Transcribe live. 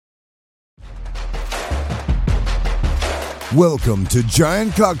Welcome to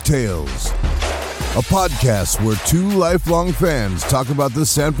Giant Cocktails, a podcast where two lifelong fans talk about the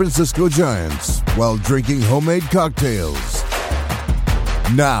San Francisco Giants while drinking homemade cocktails.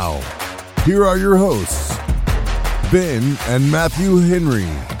 Now, here are your hosts, Ben and Matthew Henry.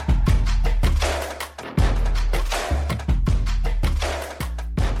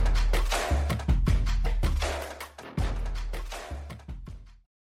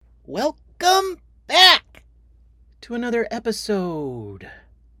 Welcome back to another episode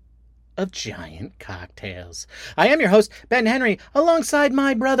of Giant Cocktails. I am your host, Ben Henry, alongside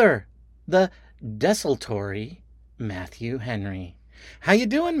my brother, the desultory Matthew Henry. How you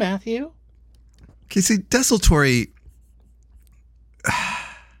doing, Matthew? Okay, see, desultory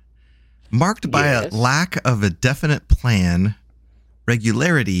marked by a lack of a definite plan,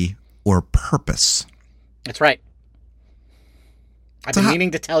 regularity, or purpose. That's right. I've been meaning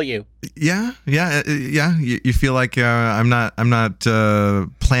to tell you. Yeah. You feel like I'm not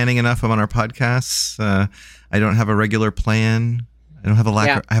planning enough on our podcasts. I don't have a regular plan. I don't have a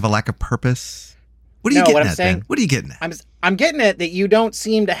lack. I have a lack of purpose. What are you getting at, Ben? What are you getting at? I'm getting at that you don't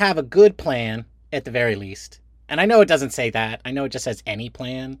seem to have a good plan at the very least. And I know it doesn't say that. I know it just says any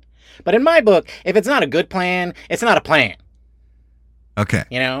plan. But in my book, if it's not a good plan, it's not a plan. Okay.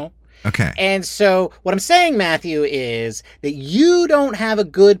 You know? Okay. And so what I'm saying, Matthew, is that you don't have a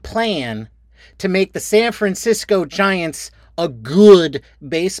good plan to make the San Francisco Giants a good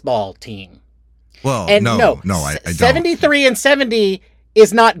baseball team. Well, and no, I don't. 73 and 70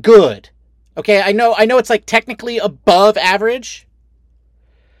 is not good. Okay, I know it's like technically above average.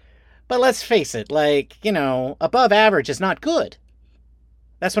 But let's face it, above average is not good.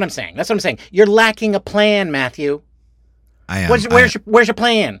 That's what I'm saying. You're lacking a plan, Matthew. I am. Where's your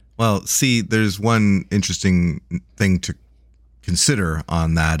plan? Well, see, there's one interesting thing to consider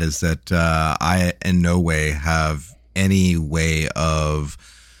on that is that I in no way have any way of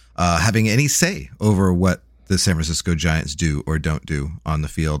having any say over what the San Francisco Giants do or don't do on the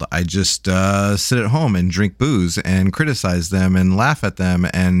field. I just sit at home and drink booze and criticize them and laugh at them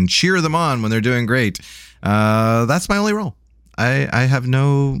and cheer them on when they're doing great. That's my only role. I have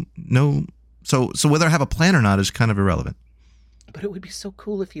no. So whether I have a plan or not is kind of irrelevant. But it would be so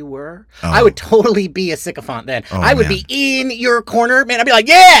cool if you were. Oh. I would totally be a sycophant then. I would be in your corner, man. I'd be like,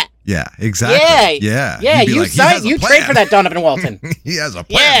 yeah. Yeah, exactly. Yeah. You trade for that Donovan Walton. He has a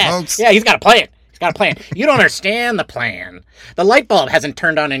plan, folks. Yeah, he's got a plan. You don't understand the plan. The light bulb hasn't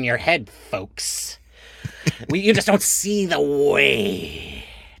turned on in your head, folks. You just don't see the way.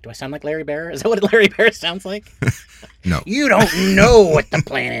 Do I sound like Larry Bear? Is that what Larry Bear sounds like? No. You don't know what the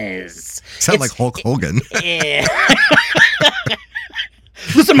plan is. Sound like Hulk Hogan. Yeah.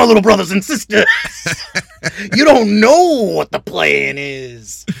 Listen, my little brothers and sisters. You don't know what the plan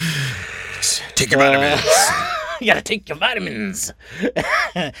is. Take your vitamins. You gotta take your vitamins.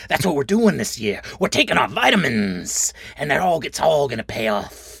 That's what we're doing this year. We're taking our vitamins. And that it's all gonna pay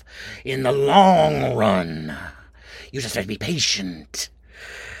off in the long run. You just have to be patient.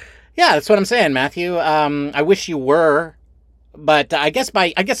 Yeah, that's what I'm saying, Matthew. I wish you were, but I guess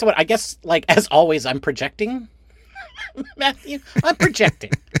as always, I'm projecting. Matthew, I'm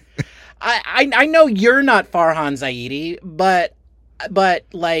projecting. I know you're not Farhan Zaidi, but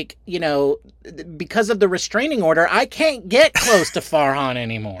because of the restraining order, I can't get close to Farhan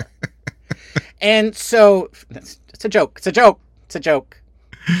anymore. And so it's a joke. It's a joke.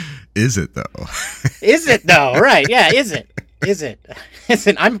 Is it though? Is it though? Right? Yeah. Is it?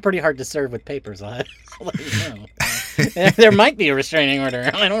 Listen, I'm pretty hard to serve with papers. I'll let you know. There might be a restraining order.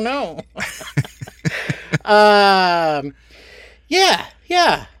 I don't know.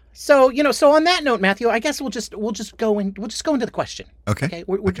 Yeah. So on that note, Matthew, I guess we'll just go into the question. Okay.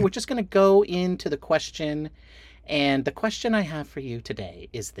 We're just going to go into the question, and the question I have for you today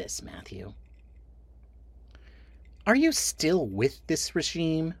is this, Matthew. Are you still with this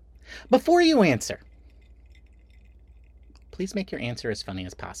regime? Before you answer, please make your answer as funny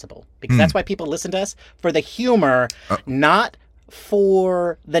as possible, because that's why people listen to us, for the humor, not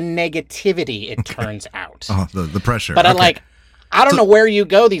for the negativity, it turns out. Oh, the pressure. But I don't know where you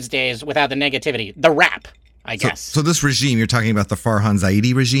go these days without the negativity. The rap, I guess. So this regime, you're talking about the Farhan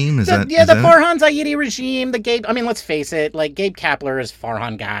Zaidi regime? The Farhan Zaidi regime, let's face it, Gabe Kapler is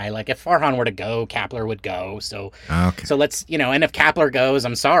Farhan guy. If Farhan were to go, Kapler would go. So let's, and if Kapler goes,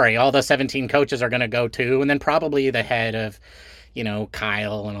 I'm sorry, all the 17 coaches are going to go too. And then probably the head of,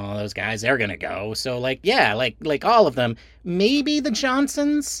 Kyle and all those guys, they're going to go. So all of them, maybe the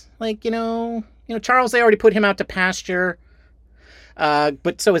Johnsons, Charles, they already put him out to pasture.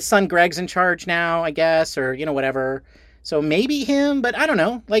 But so his son Greg's in charge now, I guess, or, whatever. So maybe him, but I don't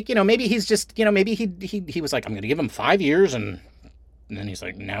know. Like, maybe he's just, maybe he was like, I'm going to give him 5 years, and then he's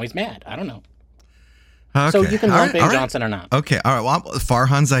like, now he's mad. I don't know. Okay. So you can lump in Johnson or not. Okay. All right. Well,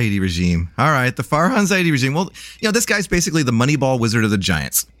 Farhan Zaidi regime. All right. The Farhan Zaidi regime. Well, this guy's basically the Moneyball wizard of the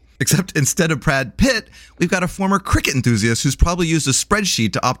Giants. Except instead of Brad Pitt, we've got a former cricket enthusiast who's probably used a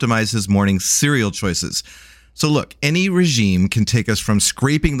spreadsheet to optimize his morning cereal choices. So look, any regime can take us from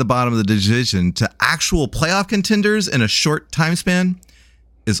scraping the bottom of the division to actual playoff contenders in a short time span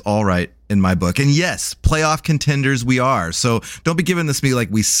is all right in my book. And yes, playoff contenders we are. So don't be giving this to me like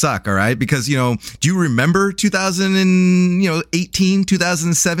we suck, all right? Because, do you remember 2018,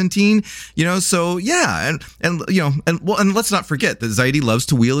 2017? So yeah. And let's not forget that Zaidi loves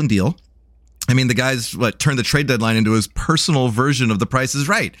to wheel and deal. I mean, the guy's turned the trade deadline into his personal version of The Price is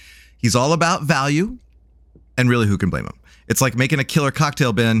Right. He's all about value. And really, who can blame him? It's like making a killer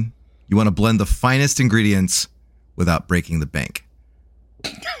cocktail, Ben. You want to blend the finest ingredients without breaking the bank.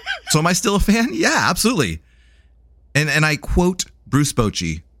 So am I still a fan? Yeah, absolutely. And I quote Bruce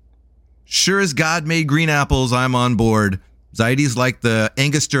Bochy, "Sure as God made green apples, I'm on board. Zaidi's like the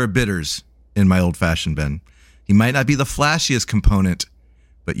Angostura bitters in my old-fashioned, Ben. He might not be the flashiest component,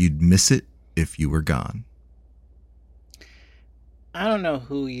 but you'd miss it if you were gone." I don't know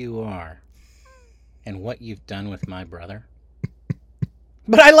who you are and what you've done with my brother,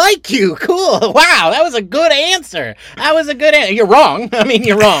 but I like you. Cool. Wow, that was a good answer. You're wrong. I mean,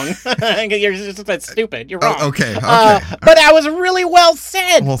 you're wrong. You're just that stupid. You're wrong. Okay. But that was really well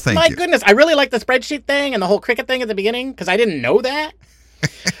said. Well, thank you. My goodness, I really like the spreadsheet thing and the whole cricket thing at the beginning because I didn't know that.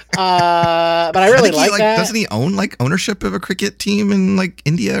 But I really like that. Doesn't he own ownership of a cricket team in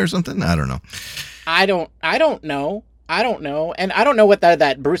India or something? I don't know. I don't know. And I don't know what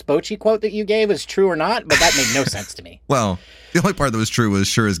that Bruce Bochy quote that you gave is true or not, but that made no sense to me. Well, the only part that was true was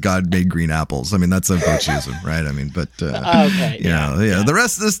 "sure as God made green apples." I mean, that's a Bochyism, right? I mean, but okay, yeah. The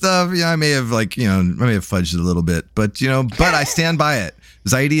rest of the stuff, I may have fudged it a little bit, but but I stand by it.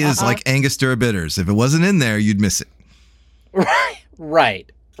 Zaidi is like Angostura bitters. If it wasn't in there, you'd miss it.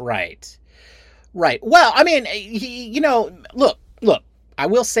 Right. Well, I mean, look. I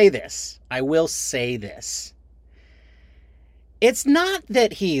will say this. It's not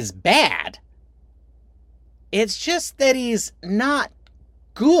that he's bad. It's just that he's not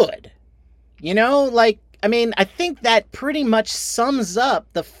good. I think that pretty much sums up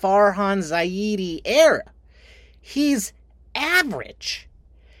the Farhan Zaidi era. He's average.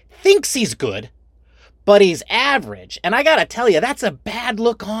 Thinks he's good, but he's average. And I gotta tell you, that's a bad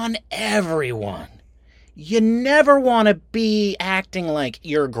look on everyone. You never want to be acting like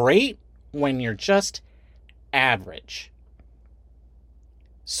you're great when you're just average.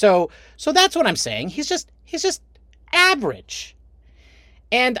 So that's what I'm saying. He's just average.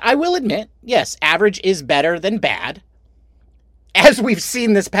 And I will admit, yes, average is better than bad. As we've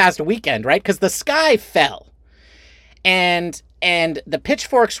seen this past weekend, right? Because the sky fell. And the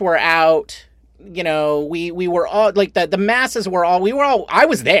pitchforks were out. We were all the masses were all I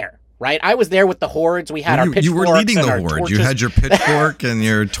was there. Right, I was there with the hordes. We had our pitchforks. You were leading the horde. Torches. You had your pitchfork and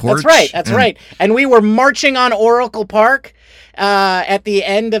your torch. That's right. And we were marching on Oracle Park at the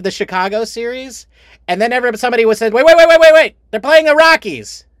end of the Chicago series. And then somebody said, wait. They're playing the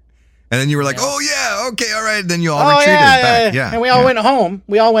Rockies. And then you were like, oh, yeah, okay, all right. And then you all retreated back. Yeah. And we all went home.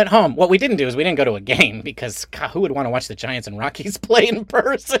 What we didn't do is we didn't go to a game because who would want to watch the Giants and Rockies play in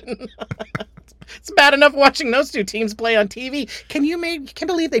person? It's bad enough watching those two teams play on TV. Can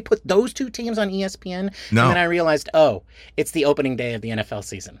believe they put those two teams on ESPN? No. And then I realized, it's the opening day of the NFL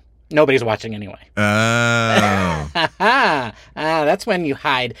season. Nobody's watching anyway. Oh. That's when you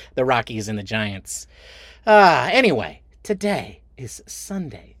hide the Rockies and the Giants. Anyway, today is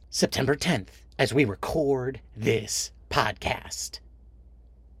Sunday, September 10th, as we record this podcast.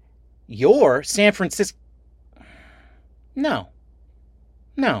 Your San Francisco...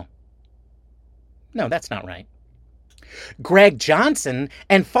 No, that's not right. Greg Johnson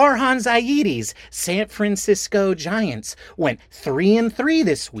and Farhan Zaidi's San Francisco Giants went 3-3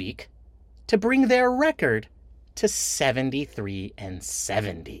 this week to bring their record to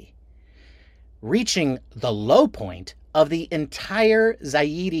 73-70, reaching the low point of the entire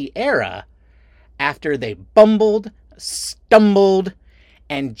Zaidi era after they bumbled, stumbled,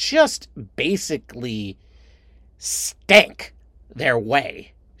 and just basically stank their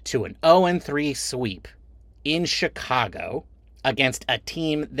way to an 0-3 sweep in Chicago against a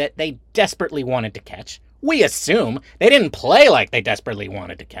team that they desperately wanted to catch. We assume they didn't play like they desperately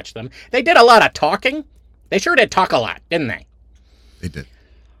wanted to catch them. They did a lot of talking. They sure did talk a lot, didn't they? They did.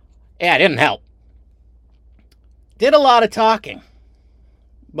 Yeah, it didn't help. Did a lot of talking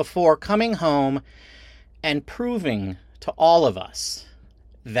before coming home and proving to all of us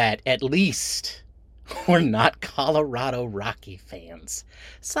that at least we're not Colorado Rocky fans.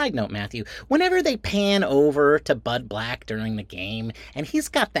 Side note, Matthew, whenever they pan over to Bud Black during the game and he's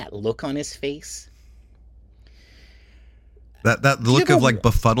got that look on his face. That look of like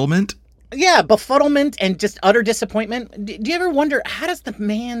befuddlement? Yeah, befuddlement and just utter disappointment. Do you ever wonder, how does the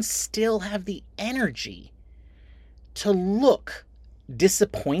man still have the energy to look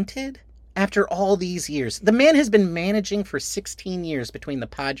disappointed after all these years? The man has been managing for 16 years between the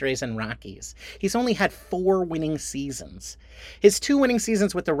Padres and Rockies. He's only had 4 winning seasons. His 2 winning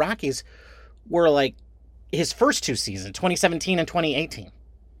seasons with the Rockies were like his first 2 seasons, 2017 and 2018.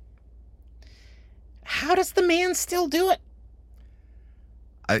 How does the man still do it?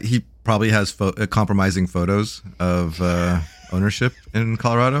 He probably has compromising photos of ownership in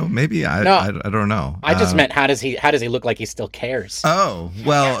Colorado. Maybe I don't know. I just meant how does he look like he still cares? Oh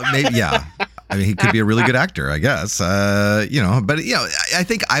well, maybe yeah. I mean, he could be a really good actor, I guess. But I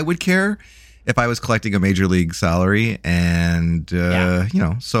think I would care if I was collecting a major league salary, and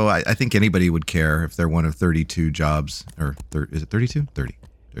so I think anybody would care if they're one of 32 jobs, or is it 32? 30.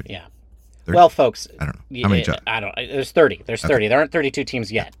 Yeah. 30? Well, folks, I don't know. How many jobs? I don't. There's 30. There's 30. Okay. There aren't 32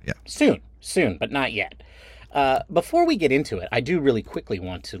 teams yet. Yeah. Soon, but not yet. Before we get into it, I do really quickly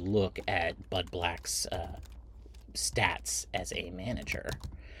want to look at Bud Black's stats as a manager,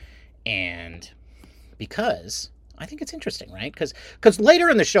 and because I think it's interesting, right? Because later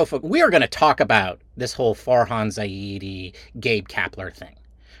in the show, folks, we are going to talk about this whole Farhan Zaidi, Gabe Kapler thing,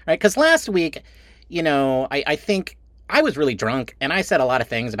 right? Because last week, I think I was really drunk, and I said a lot of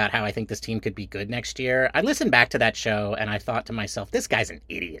things about how I think this team could be good next year. I listened back to that show, and I thought to myself, this guy's an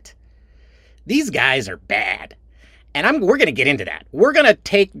idiot. These guys are bad. And we're going to get into that. We're going to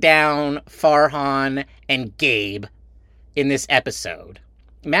take down Farhan and Gabe in this episode.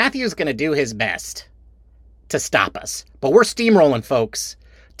 Matthew's going to do his best to stop us. But we're steamrolling, folks.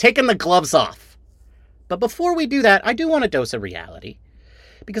 Taking the gloves off. But before we do that, I do want a dose of reality.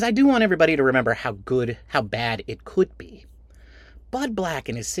 Because I do want everybody to remember how bad it could be. Bud Black,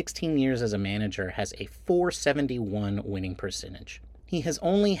 in his 16 years as a manager, has a .471 winning percentage. He has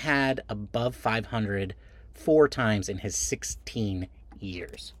only had above 500 4 times in his 16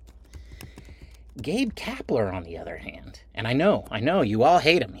 years. Gabe Kapler, on the other hand, and I know, you all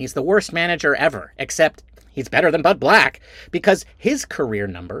hate him. He's the worst manager ever, except he's better than Bud Black, because his career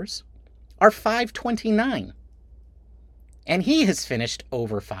numbers are .529. And he has finished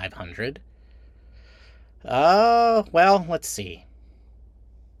over 500. Well, let's see.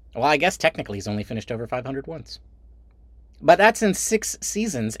 Well, I guess technically he's only finished over 500 once. But that's in 6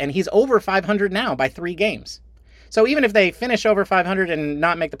 seasons, and he's over 500 now by 3 games. So even if they finish over 500 and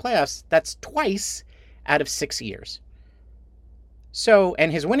not make the playoffs, that's twice out of 6 years. So,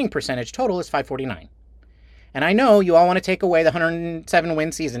 and his winning percentage total is .549. And I know you all want to take away the 107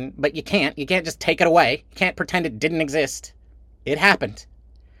 win season, but you can't. You can't just take it away. You can't pretend it didn't exist. It happened.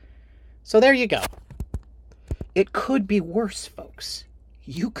 So there you go. It could be worse, folks.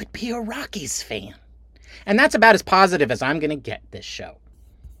 You could be a Rockies fan. And that's about as positive as I'm going to get this show.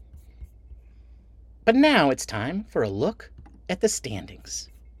 But now it's time for a look at the standings.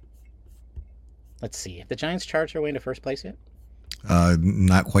 Let's see. Have the Giants charged their way into first place yet?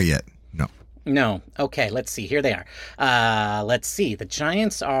 Not quite yet. No. Okay, let's see. Here they are. Let's see. The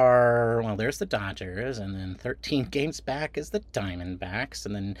Giants are, well, there's the Dodgers, and then 13 games back is the Diamondbacks,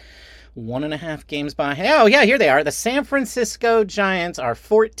 and then 1.5 games behind. Oh, yeah, here they are. The San Francisco Giants are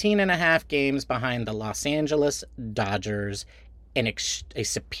 14.5 games behind the Los Angeles Dodgers, a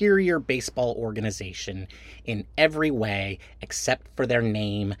superior baseball organization in every way except for their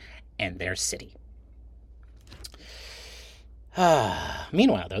name and their city.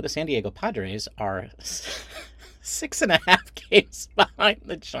 Meanwhile, though, the San Diego Padres are 6.5 games behind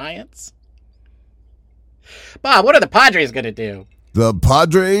the Giants. Bob, what are the Padres going to do? The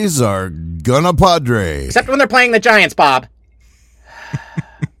Padres are gonna Padre. Except when they're playing the Giants, Bob.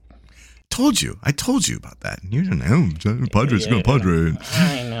 I told you about that. You don't know. Padres gonna Padre.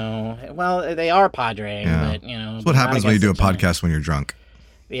 I know. Well, they are Padre, yeah. But That's what happens when you do a podcast when you're drunk.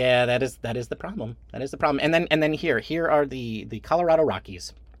 Yeah, that is the problem. That is the problem. And then here are the Colorado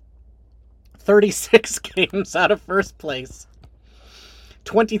Rockies. 36 games out of first place.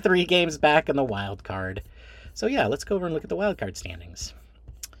 23 games back in the wild card. So yeah, let's go over and look at the wild card standings.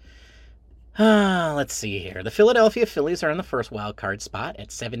 Let's see here. The Philadelphia Phillies are in the first wild card spot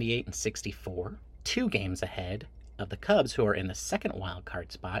at 78 and 64, 2 games ahead of the Cubs, who are in the second wild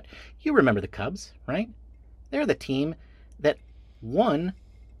card spot. You remember the Cubs, right? They're the team that won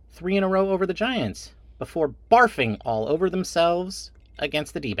 3 in a row over the Giants before barfing all over themselves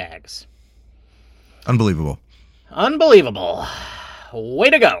against the D-bags. Unbelievable. Unbelievable. Way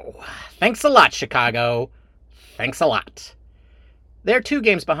to go. Thanks a lot, Chicago. Thanks a lot. They're 2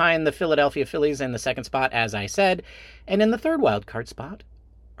 games behind the Philadelphia Phillies in the second spot, as I said. And in the third wildcard spot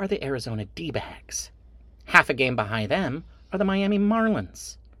are the Arizona D-Bags. Half a game behind them are the Miami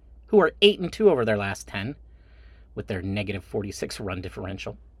Marlins, who are 8-2 over their last 10, with their negative 46 run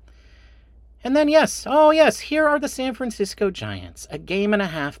differential. And then, yes, here are the San Francisco Giants, a game and a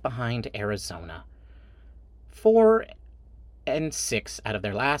half behind Arizona. 4-6 out of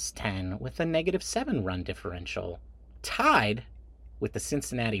their last 10 with a negative 7 run differential, tied with the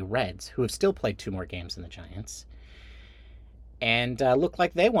Cincinnati Reds, who have still played 2 more games than the Giants, and look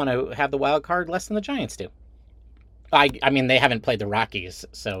like they want to have the wild card less than the Giants do. I mean, they haven't played the Rockies,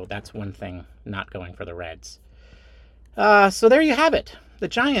 so that's one thing not going for the Reds. So there you have it. The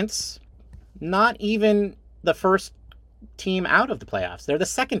Giants, not even the first team out of the playoffs. They're the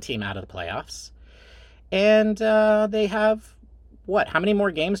second team out of the playoffs. And they have, how many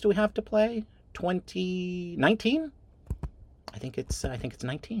more games do we have to play? 19? I think it's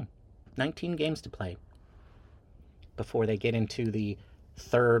 19. 19 games to play before they get into the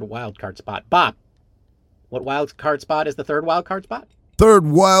third wild card spot. Bob, what wild card spot is the third wild card spot? Third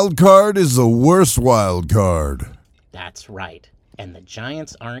wild card is the worst wild card. That's right. And the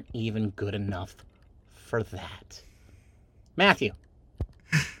Giants aren't even good enough for that. Matthew.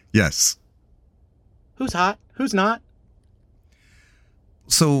 Yes. Who's hot? Who's not?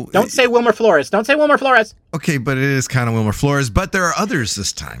 So don't say Wilmer Flores. Don't say Wilmer Flores. Okay, but it is kind of Wilmer Flores. But there are others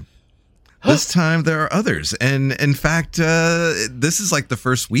this time. This time there are others. And in fact, this is like the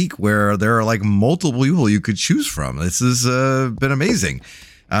first week where there are like multiple people you could choose from. This has been amazing.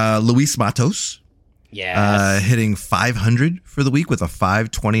 Luis Matos. Yes. Hitting 500 for the week with a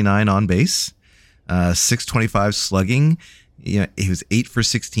 529 on base. 625 slugging. Yeah, he was 8 for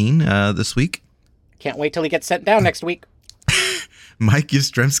 16 this week. Can't wait till he gets sent down next week. Mike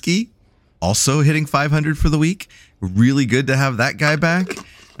Yastrzemski also hitting 500 for the week. Really good to have that guy back.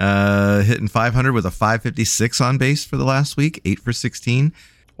 Hitting 500 with a 556 on base for the last week. 8 for 16.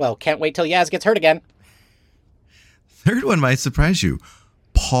 Well, can't wait till Yaz gets hurt again. Third one might surprise you.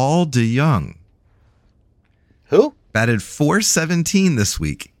 Paul DeJong. Who? Batted .417 this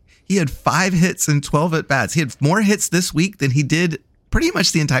week. He had 5 hits and 12 at-bats. He had more hits this week than he did pretty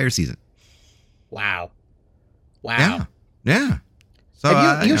much the entire season. Wow. Yeah.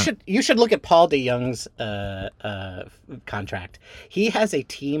 So you should look at Paul DeJong's contract. He has a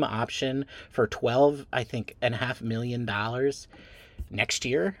team option for $12.5 million next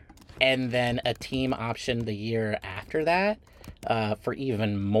year, and then a team option the year after that for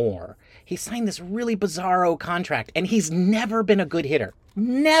even more. He signed this really bizarro contract, and he's never been a good hitter.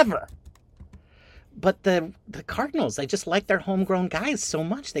 Never. But the Cardinals, they just like their homegrown guys so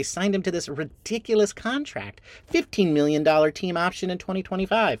much. They signed him to this ridiculous contract. $15 million team option in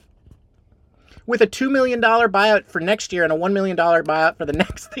 2025. With a $2 million buyout for next year and a $1 million buyout for the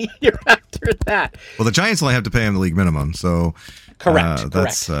next year after that. Well, the Giants only have to pay him the league minimum, so correct.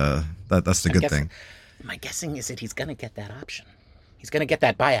 That's the good thing. My guessing is that he's going to get that option. He's going to get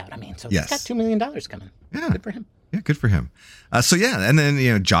that buyout. I mean, so yes. He's got $2 million coming. Yeah. Good for him. Yeah, good for him. And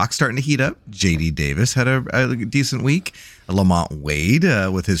then, Jock's starting to heat up. J.D. Davis had a decent week. Lamont Wade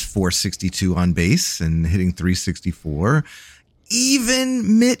with his .462 on base and hitting .364.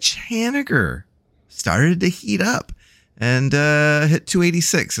 Even Mitch Haniger started to heat up and hit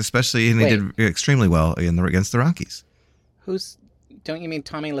 .286, especially, and he did extremely well against the Rockies. Don't you mean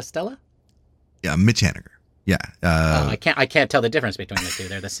Tommy La Stella? Yeah, Mitch Haniger. Yeah. I can't tell the difference between the two.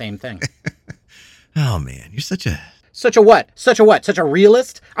 They're the same thing. Oh man, you're such a what? Such a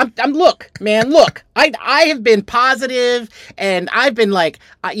realist? Look. I have been positive, and I've been like,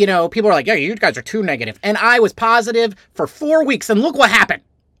 people are like, yeah, you guys are too negative, and I was positive for 4 weeks, and look what happened.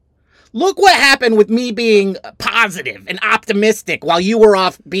 Look what happened with me being positive and optimistic while you were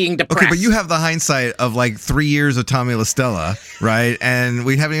off being depressed. Okay, but you have the hindsight of like 3 years of Tommy La Stella, right? And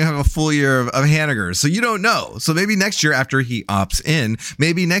we haven't even had a full year of Haniger. So you don't know. So maybe next year after he opts in,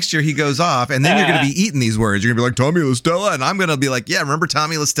 maybe next year he goes off, and then you're going to be eating these words. You're going to be like, Tommy La Stella? And I'm going to be like, yeah, remember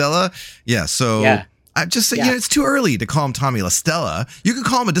Tommy La Stella? Yeah, so I'm just saying, it's too early to call him Tommy La Stella. You could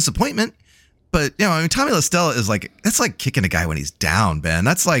call him a disappointment, but, Tommy La Stella is like, that's like kicking a guy when he's down, Ben.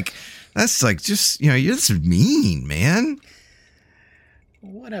 That's like just, you're just mean, man.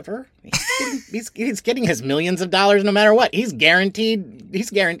 Whatever. He's getting his millions of dollars no matter what. He's guaranteed,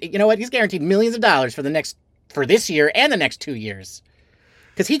 you know what? He's guaranteed millions of dollars for this year and the next 2 years.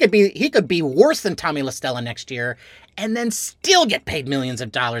 Because he could be worse than Tommy La Stella next year and then still get paid millions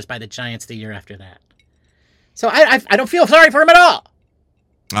of dollars by the Giants the year after that. So I don't feel sorry for him at all.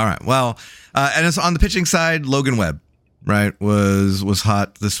 All right. Well, and it's on the pitching side, Logan Webb, right, was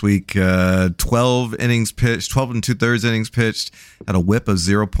hot this week. 12 innings pitched, 12 and 2/3 innings pitched, had a whip of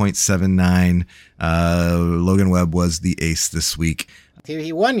 0.79. Logan Webb was the ace this week.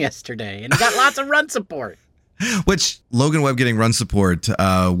 He won yesterday, and he got lots of run support. Which Logan Webb getting run support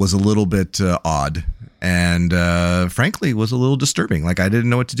was a little bit odd. And frankly, was a little disturbing. Like, I didn't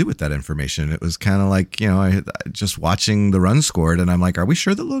know what to do with that information. It was kind of like, I just watching the runs scored, and I'm like, are we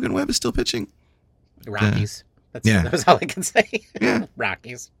sure that Logan Webb is still pitching? Rockies. That's all I can say. Yeah.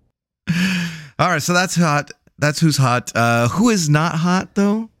 Rockies. All right, so that's hot. That's who's hot. Who is not hot,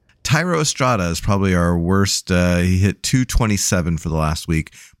 though? Tyro Estrada is probably our worst. He hit 227 for the last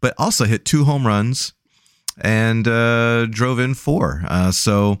week, but also hit 2 home runs and drove in 4.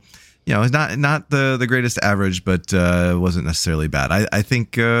 So... it's not the greatest average, but wasn't necessarily bad. I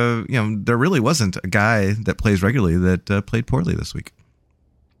think, there really wasn't a guy that plays regularly that played poorly this week.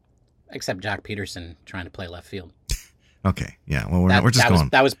 Except Jock Peterson trying to play left field. Okay. Yeah. Well, we're just going.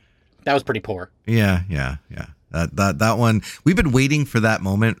 That was pretty poor. Yeah. That one, we've been waiting for that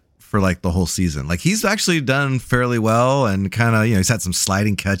moment for like the whole season. Like, he's actually done fairly well and kind of, he's had some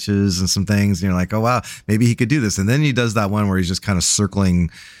sliding catches and some things. And you're like, oh, wow, maybe he could do this. And then he does that one where he's just kind of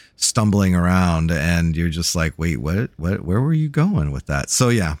stumbling around, and you're just like, wait, what, where were you going with that? So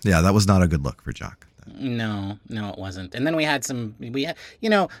yeah, that was not a good look for Jock. No, it wasn't. And then we had some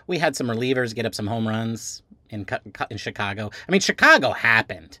relievers get up some home runs in Chicago. I mean, Chicago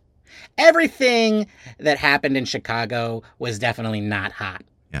happened. Everything that happened in Chicago was definitely not hot.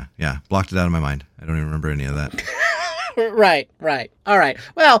 Yeah. Blocked it out of my mind. I don't even remember any of that. Right. All right.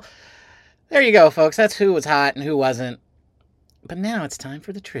 Well, there you go, folks. That's who was hot and who wasn't. But now it's time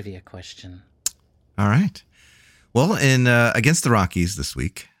for the trivia question. All right. Well, in against the Rockies this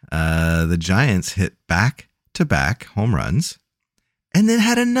week, the Giants hit back-to-back home runs and then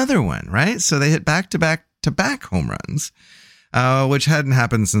had another one, right? So they hit back-to-back home runs, which hadn't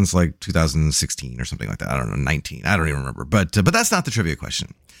happened since like 2016 or something like that. I don't know, 19. I don't even remember. But that's not the trivia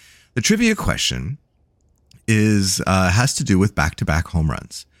question. The trivia question has to do with back-to-back home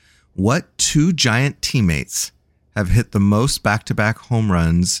runs. What 2 Giant teammates have hit the most back-to-back home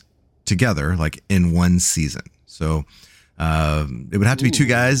runs together, like in one season? So it would have to be 2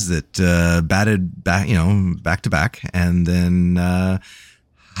 guys that batted back-to-back, and then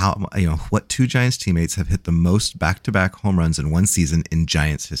what 2 Giants teammates have hit the most back-to-back home runs in one season in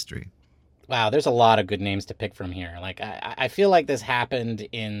Giants history? Wow, there's a lot of good names to pick from here. Like, I feel like this happened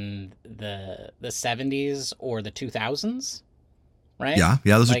in the 70s or the 2000s, right? Yeah,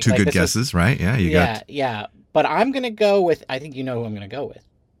 those are 2 good guesses, right? Yeah, Yeah. But I'm going to go with, I think you know who I'm going to go with.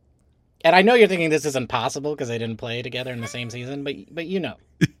 And I know you're thinking this isn't possible because they didn't play together in the same season, but you know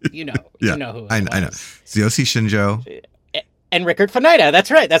who I know. It's Yossi Shinjo. And Rickard Fanida.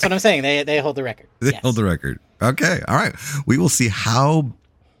 That's right. That's what I'm saying. They hold the record. They hold the record. Okay. All right. We will see how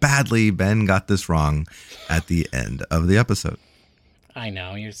badly Ben got this wrong at the end of the episode. I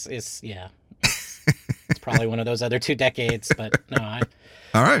know. It's probably one of those other 2 decades, but no,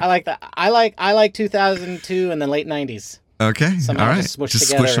 all right. I like that. I like 2002 and the late 90s. Okay. Somehow all right. Just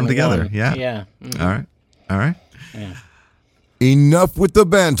squish them together. Yeah. Yeah. Mm-hmm. All right. Yeah. Enough with the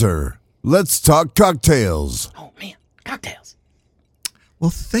banter. Let's talk cocktails. Oh man, cocktails.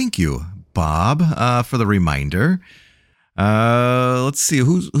 Well, thank you, Bob, for the reminder. Let's see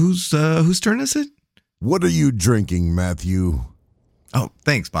whose turn is it? What are you drinking, Matthew? Oh,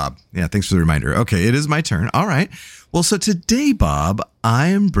 thanks, Bob. Yeah, thanks for the reminder. Okay, it is my turn. All right. Well, so today, Bob, I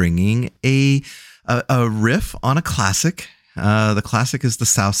am bringing a riff on a classic. The classic is the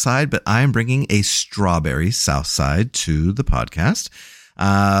Southside, but I am bringing a Strawberry Southside to the podcast.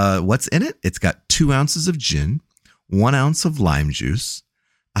 What's in it? It's got 2 ounces of gin, 1 ounce of lime juice,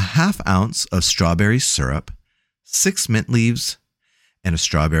 a ½ ounce of strawberry syrup, 6 mint leaves, and a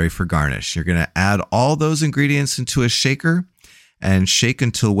strawberry for garnish. You're going to add all those ingredients into a shaker and shake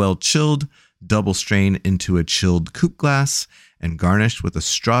until well chilled, double strain into a chilled coupe glass, and garnished with a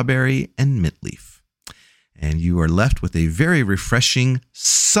strawberry and mint leaf. And you are left with a very refreshing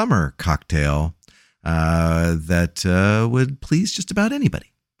summer cocktail that would please just about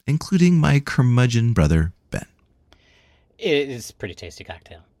anybody, including my curmudgeon brother, Ben. It is a pretty tasty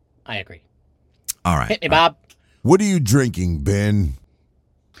cocktail. I agree. All right. Hit me, Bob. What are you drinking, Ben?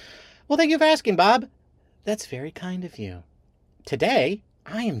 Well, thank you for asking, Bob. That's very kind of you. Today,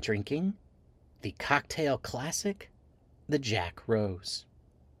 I am drinking the cocktail classic, the Jack Rose,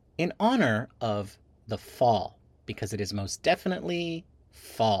 in honor of the fall, because it is most definitely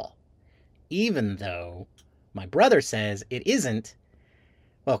fall. Even though my brother says it isn't,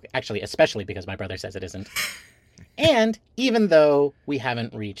 well, actually, especially because my brother says it isn't, And even though we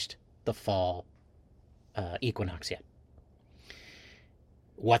haven't reached the fall equinox yet.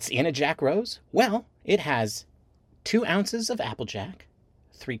 What's in a Jack Rose? Well, it has 2 ounces of Applejack,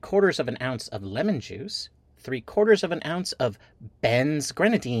 3/4 of an ounce of lemon juice, 3/4 of an ounce of Ben's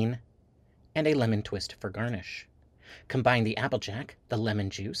grenadine, and a lemon twist for garnish. Combine the Applejack, the lemon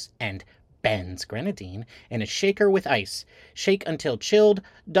juice, and Ben's grenadine in a shaker with ice. Shake until chilled,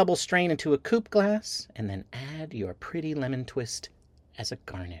 double strain into a coupe glass, and then add your pretty lemon twist as a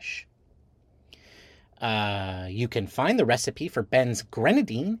garnish. You can find the recipe for Ben's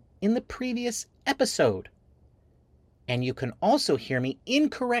grenadine in the previous episode. And you can also hear me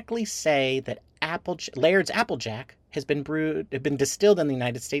incorrectly say that Laird's Applejack has been distilled in the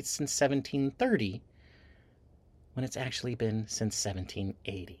United States since 1730, when it's actually been since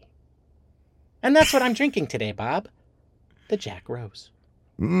 1780. And that's what I'm drinking today, Bob. The Jack Rose.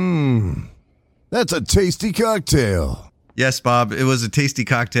 That's a tasty cocktail. Yes, Bob, it was a tasty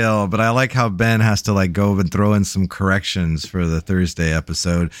cocktail, but I like how Ben has to go and throw in some corrections for the Thursday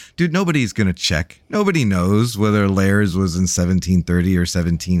episode. Dude, nobody's going to check. Nobody knows whether Laird's was in 1730 or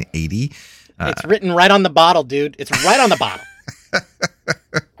 1780. It's written right on the bottle, dude. It's right on the bottle.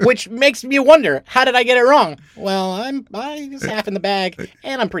 Which makes me wonder, how did I get it wrong? Well, I was half in the bag,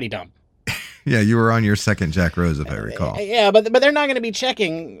 and I'm pretty dumb. Yeah, you were on your second Jack Rose, if I recall. Yeah, but they're not going to be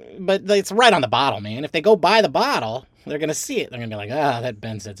checking, but it's right on the bottle, man. If they go buy the bottle, they're going to see it. They're going to be like, that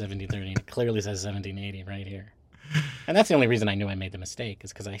Ben said 1730. It clearly says 1780 right here. And that's the only reason I knew I made the mistake,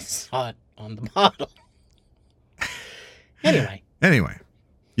 is because I saw it on the bottle. Anyway.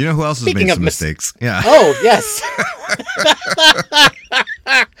 You know who else has made some mistakes? Yeah. Oh, yes.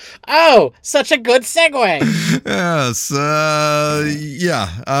 Oh, such a good segue. Yes.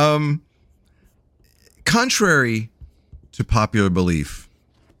 Yeah. Contrary to popular belief,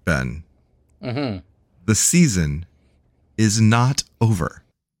 Ben, the season is not over.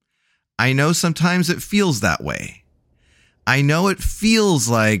 I know sometimes it feels that way. I know it feels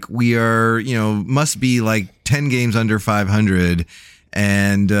like we are, must be 10 games under 500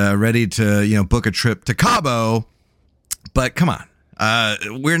 and ready to, book a trip to Cabo. But come on.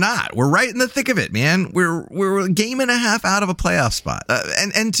 We're not. We're right in the thick of it, man. We're a game and a half out of a playoff spot.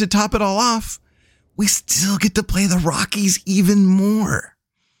 And to top it all off, we still get to play the Rockies even more.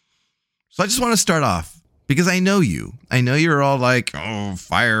 So I just want to start off because I know you. I know you're all like, oh,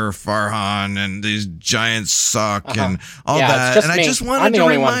 fire Farhan and these Giants suck and all that. And I just wanted to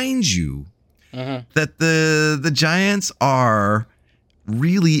remind you that the Giants are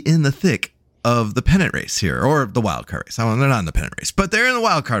really in the thick of the pennant race here, or the wild card race. They're not in the pennant race, but they're in the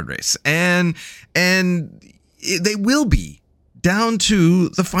wild card race, and they will be down to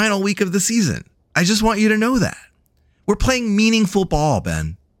the final week of the season. I just want you to know that we're playing meaningful ball,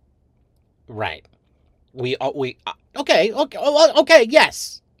 Ben. Right. Okay.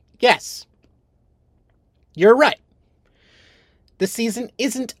 Yes. You're right. The season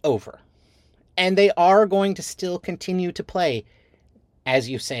isn't over, and they are going to still continue to play, as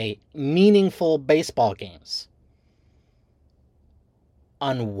you say, meaningful baseball games.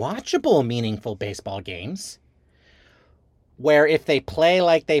 Unwatchable meaningful baseball games, where if they play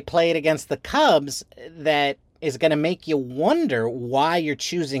like they played against the Cubs, that is going to make you wonder why you're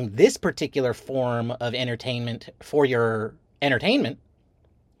choosing this particular form of entertainment for your entertainment.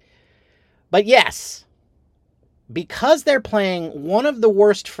 But yes, because they're playing one of the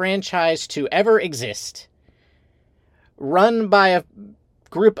worst franchise to ever exist, run by a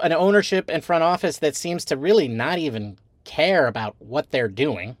group, an ownership and front office that seems to really not even care about what they're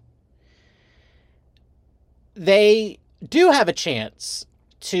doing, they do have a chance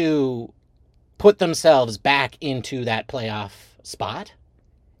to put themselves back into that playoff spot.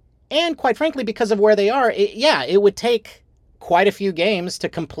 And quite frankly, because of where they are, it would take quite a few games to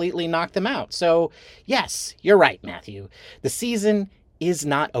completely knock them out. So yes, you're right, Matthew. The season is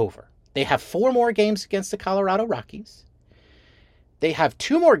not over. They have 4 more games against the Colorado Rockies. They have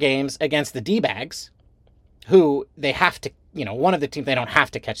 2 more games against the D-Bags, who they have to, one of the teams, they don't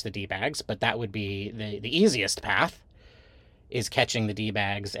have to catch the D-Bags, but that would be the easiest path, is catching the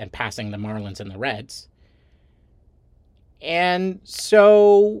D-Bags and passing the Marlins and the Reds. And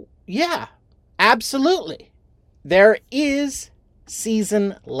so, yeah, absolutely. There is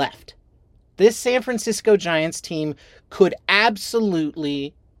season left. This San Francisco Giants team could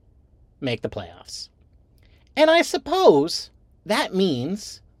absolutely make the playoffs. And I suppose that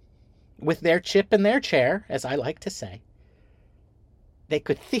means, with their chip in their chair, as I like to say, they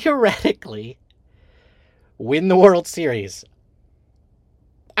could theoretically win the World Series.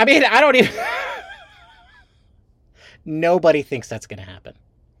 I mean, I don't even... Nobody thinks that's going to happen.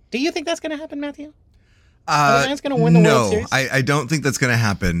 Do you think that's going to happen, Matthew? Are the Giants going to win the World Series? No, I don't think that's going to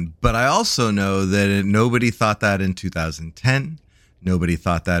happen. But I also know that nobody thought that in 2010. Nobody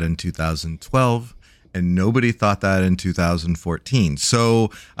thought that in 2012. And nobody thought that in 2014.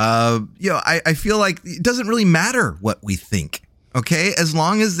 So, I feel like it doesn't really matter what we think. Okay, as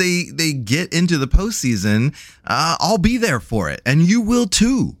long as they get into the postseason, I'll be there for it, and you will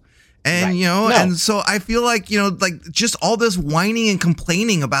too. And and so I feel like just all this whining and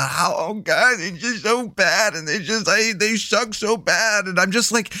complaining about how God, they're just so bad, and they suck so bad, and I'm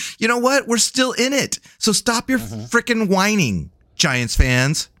just like, you know what? We're still in it, so stop your freaking whining, Giants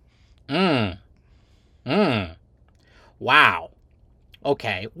fans. Wow.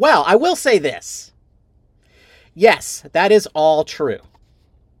 Okay. Well, I will say this. Yes, that is all true.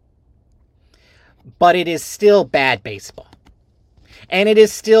 But it is still bad baseball. And it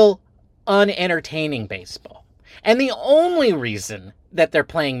is still unentertaining baseball. And the only reason that they're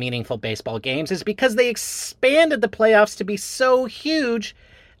playing meaningful baseball games is because they expanded the playoffs to be so huge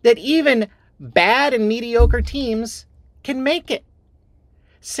that even bad and mediocre teams can make it.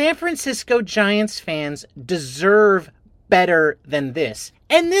 San Francisco Giants fans deserve better than this.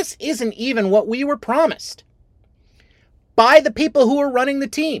 And this isn't even what we were promised by the people who are running the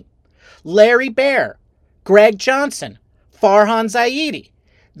team. Larry Baer, Greg Johnson, Farhan Zaidi.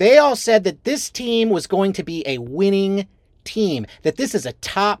 They all said that this team was going to be a winning team, that this is a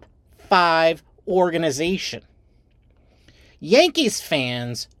top 5 organization. Yankees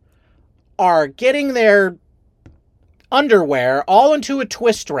fans are getting their underwear all into a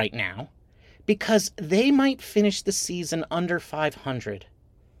twist right now because they might finish the season under 500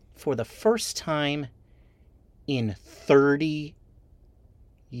 for the first time in 30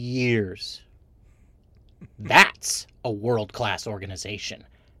 years. That's a world-class organization.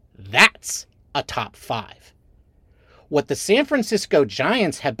 That's a top 5. What the San Francisco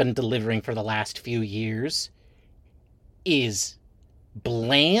Giants have been delivering for the last few years is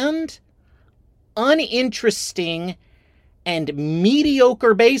bland, uninteresting, and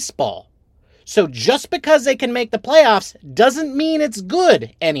mediocre baseball. So just because they can make the playoffs doesn't mean it's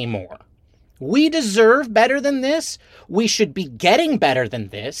good anymore. We deserve better than this. We should be getting better than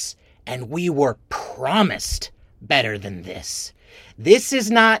this. And we were promised better than this. This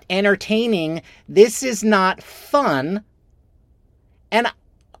is not entertaining. This is not fun. And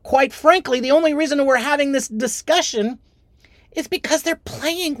quite frankly, the only reason we're having this discussion is because they're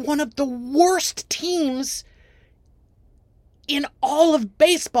playing one of the worst teams in all of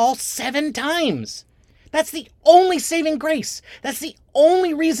baseball 7 times. That's the only saving grace. That's the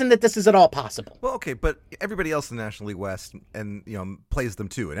only reason that this is at all possible. Well, okay, but everybody else in the National League West and plays them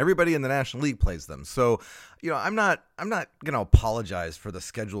too, and everybody in the National League plays them. So, I'm not going to apologize for the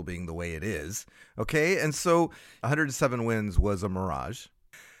schedule being the way it is. Okay, and so 107 wins was a mirage.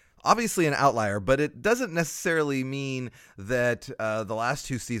 Obviously an outlier, but it doesn't necessarily mean that the last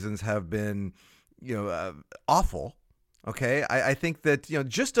 2 seasons have been, awful. Okay, I think that,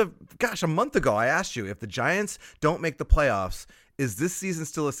 just a month ago, I asked you if the Giants don't make the playoffs, is this season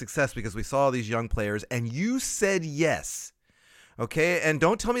still a success because we saw all these young players, and you said yes. Okay, and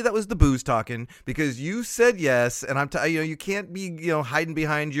don't tell me that was the booze talking, because you said yes, and you can't be, hiding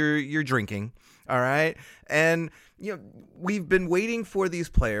behind your drinking. All right, and we've been waiting for these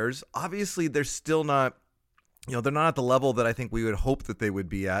players. Obviously, they're still not, they're not at the level that I think we would hope that they would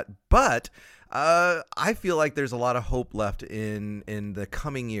be at, but I feel like there's a lot of hope left in the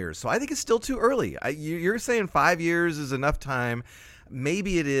coming years. So I think it's still too early. You're saying 5 years is enough time.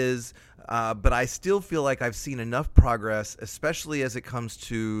 Maybe it is, but I still feel like I've seen enough progress, especially as it comes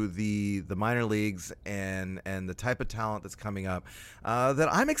to the minor leagues and the type of talent that's coming up, that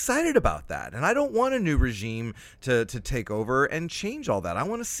I'm excited about that. And I don't want a new regime to take over and change all that. I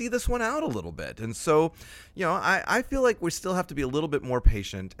want to see this one out a little bit. And so, I feel like we still have to be a little bit more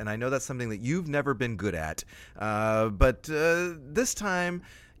patient. And I know that's something that you've never been good at. But this time,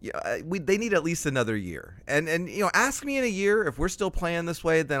 they need at least another year. And ask me in a year if we're still playing this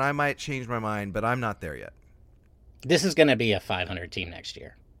way, then I might change my mind, but I'm not there yet. This is going to be a 500 team next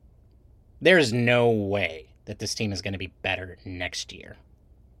year. There's no way that this team is going to be better next year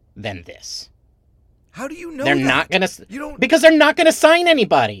than this. How do you know they're that? Not going to? Because they're not going to sign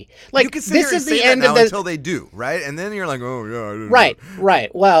anybody. Like, you can sit this here is and the say end that of now the until they do, right? And then you're like, oh yeah, I didn't know.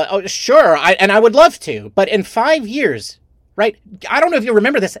 Right. Well, sure, I would love to, but in 5 years. Right? I don't know if you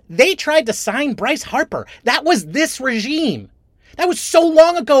remember this. They tried to sign Bryce Harper. That was this regime. That was so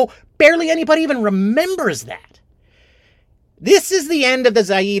long ago, barely anybody even remembers that. This is the end of the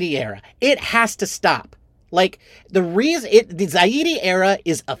Zaidi era. It has to stop. Like, the Zaidi era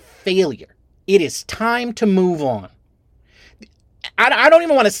is a failure. It is time to move on. I don't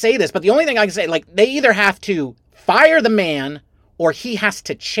even want to say this, but the only thing I can say, like, they either have to fire the man or he has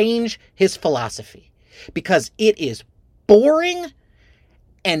to change his philosophy because it is boring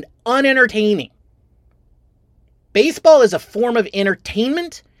and unentertaining. Baseball is a form of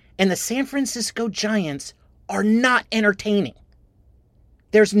entertainment, and the San Francisco Giants are not entertaining.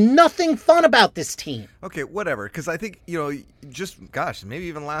 There's nothing fun about this team. Okay, whatever. Because I think, maybe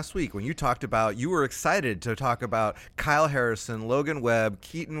even last week when you talked about, you were excited to talk about Kyle Harrison, Logan Webb,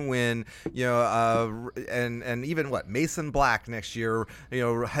 Keaton Wynn, and even Mason Black next year,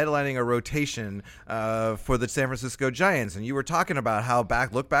 headlining a rotation for the San Francisco Giants. And you were talking about how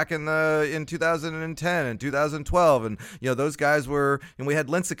look back in 2010 and 2012, and those guys were, and we had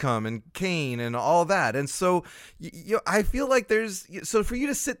Lincecum and Kane and all that. And so, I feel like so for you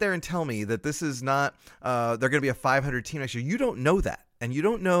to sit there and tell me that this is not they're going to be a 500 team next year, you don't know that, and you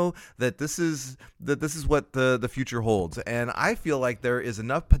don't know that this is what the future holds. And I feel like there is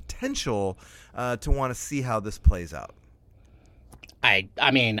enough potential to want to see how this plays out.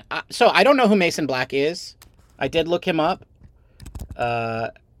 So I don't know who Mason Black is. I did look him up.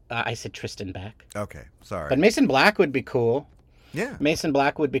 I said Tristan Beck. Okay, sorry. But Mason Black would be cool. Yeah. Mason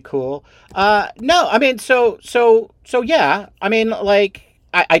Black would be cool. No, I mean, so yeah. I mean, like,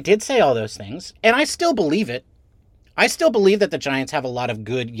 I did say all those things, and I still believe it. I still believe that the Giants have a lot of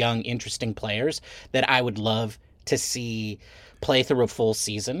good, young, interesting players that I would love to see play through a full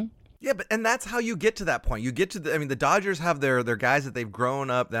season. Yeah, and that's how you get to that point. You get to the Dodgers have their guys that they've grown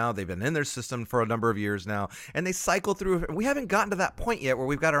up now. They've been in their system for a number of years now, and they cycle through. We haven't gotten to that point yet where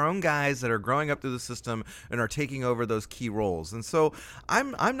we've got our own guys that are growing up through the system and are taking over those key roles. And so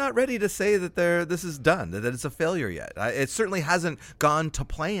I'm not ready to say that this is done, that it's a failure yet. It certainly hasn't gone to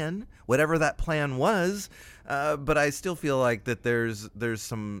plan, whatever that plan was, but I still feel like that there's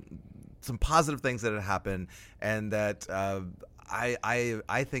some positive things that have happened, and that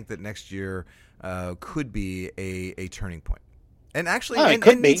I think that next year could be a turning point. And actually,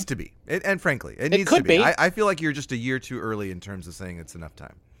 it needs to be. And frankly, it needs to be. I feel like you're just a year too early in terms of saying it's enough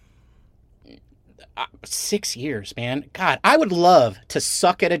time. 6 years, man. God, I would love to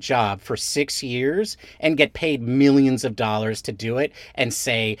suck at a job for 6 years and get paid millions of dollars to do it and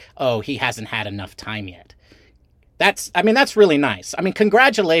say, oh, he hasn't had enough time yet. That's really nice. I mean,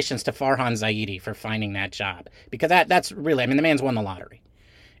 congratulations to Farhan Zaidi for finding that job, because that's really, the man's won the lottery.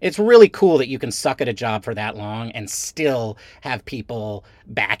 It's really cool that you can suck at a job for that long and still have people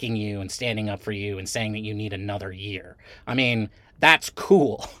backing you and standing up for you and saying that you need another year. I mean, that's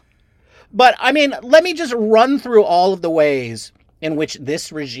cool. But, let me just run through all of the ways in which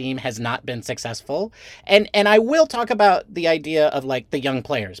this regime has not been successful. And I will talk about the idea of, like, the young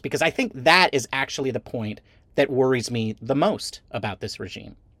players, because I think that is actually the point that worries me the most about this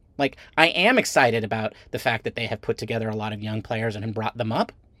regime. Like, I am excited about the fact that they have put together a lot of young players and brought them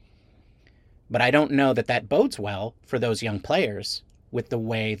up, but I don't know that bodes well for those young players with the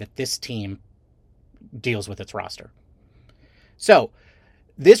way that this team deals with its roster. So,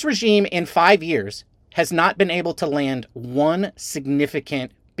 this regime in 5 years has not been able to land one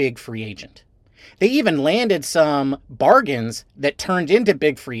significant big free agent. They even landed some bargains that turned into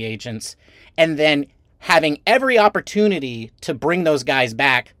big free agents, and then having every opportunity to bring those guys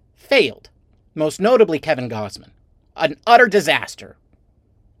back failed. Most notably Kevin Gausman. An utter disaster,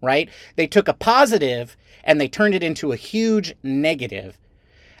 right? They took a positive and they turned it into a huge negative.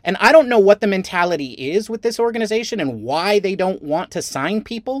 And I don't know what the mentality is with this organization and why they don't want to sign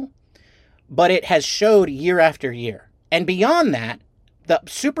people, but it has showed year after year. And beyond that, the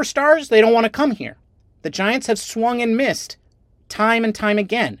superstars, they don't want to come here. The Giants have swung and missed time and time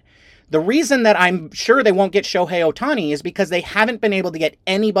again. The reason that I'm sure they won't get Shohei Ohtani is because they haven't been able to get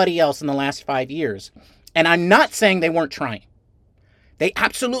anybody else in the last 5 years. And I'm not saying they weren't trying. They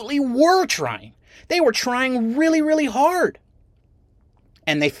absolutely were trying. They were trying really, really hard.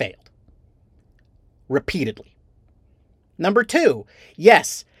 And they failed. Repeatedly. Number two,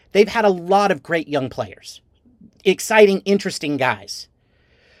 yes, they've had a lot of great young players. Exciting, interesting guys.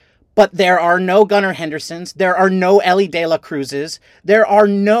 But there are no Gunnar Hendersons. There are no Ellie De La Cruzes. There are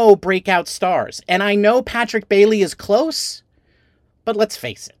no breakout stars. And I know Patrick Bailey is close, but let's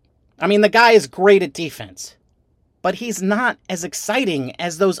face it. The guy is great at defense, but he's not as exciting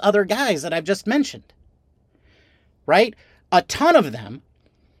as those other guys that I've just mentioned. Right? A ton of them.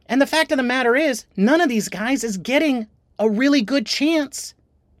 And the fact of the matter is, none of these guys is getting a really good chance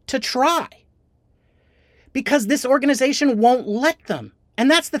to try. Because this organization won't let them. And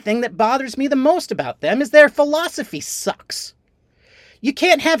that's the thing that bothers me the most about them, is their philosophy sucks. You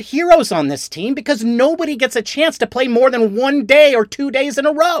can't have heroes on this team because nobody gets a chance to play more than 1 day or 2 days in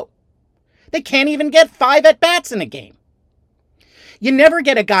a row. They can't even get 5 at-bats in a game. You never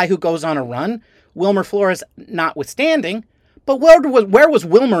get a guy who goes on a run, Wilmer Flores notwithstanding, but where was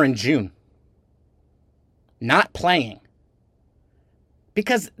Wilmer in June? Not playing.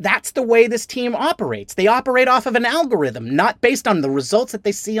 Because that's the way this team operates. They operate off of an algorithm, not based on the results that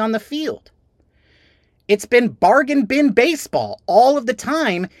they see on the field. It's been bargain bin baseball all of the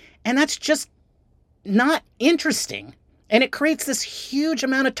time, and that's just not interesting. And it creates this huge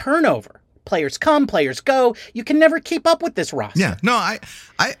amount of turnover. Players come, players go. You can never keep up with this roster. Yeah, no, I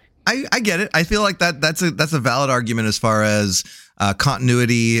get it. I feel like that's a valid argument as far as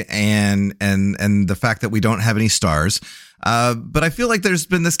continuity and the fact that we don't have any stars. But I feel like there's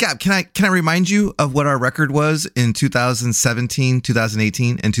been this gap. Can I remind you of what our record was in 2017,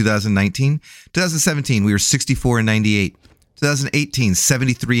 2018, and 2019? 2017, we were 64-98. 2018,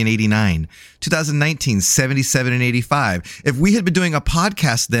 73-89. 2019, 77-85. If we had been doing a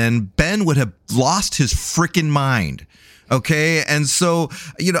podcast then, Ben would have lost his freaking mind. Okay. And so,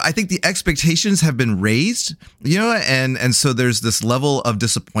 I think the expectations have been raised, and so there's this level of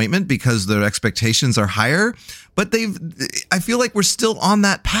disappointment because their expectations are higher, but I feel like we're still on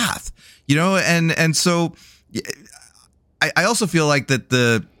that path, and so I also feel like that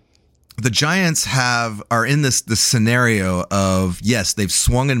the Giants are in this scenario of, yes, they've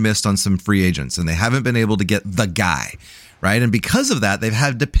swung and missed on some free agents and they haven't been able to get the guy, right? And because of that, they've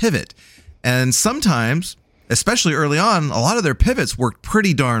had to pivot. And sometimes, especially early on, a lot of their pivots worked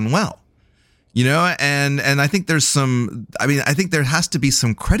pretty darn well, and I think I think there has to be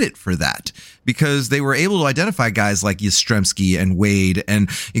some credit for that because they were able to identify guys like Yastrzemski and Wade and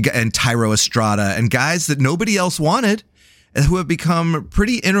Tyro Estrada and guys that nobody else wanted, who have become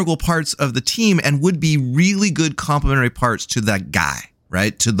pretty integral parts of the team and would be really good complementary parts to that guy,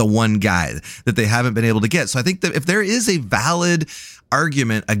 right? To the one guy that they haven't been able to get. So I think that if there is a valid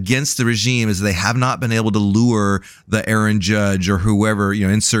argument against the regime is they have not been able to lure the Aaron Judge or whoever,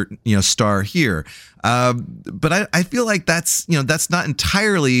 insert, star here. But I feel like that's not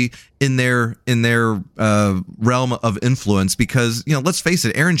entirely in their realm of influence because, let's face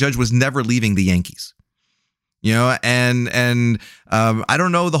it, Aaron Judge was never leaving the Yankees. And I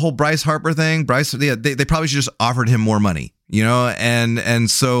don't know the whole Bryce Harper thing. They probably should just offered him more money, and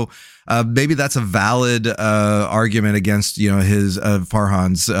so maybe that's a valid argument against his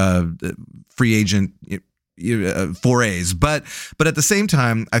Farhan's free agent forays, but at the same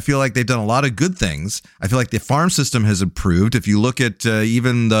time, I feel like they've done a lot of good things. I feel like the farm system has improved. If you look at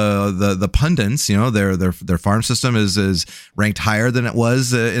even the pundits, their farm system is ranked higher than it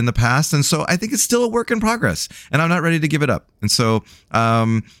was in the past, and so I think it's still a work in progress, and I'm not ready to give it up. And so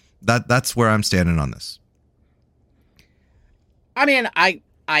that's where I'm standing on this. I mean, I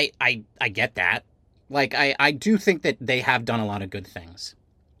get that. Like, I do think that they have done a lot of good things.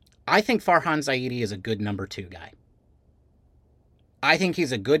 I think Farhan Zaidi is a good number 2 guy. I think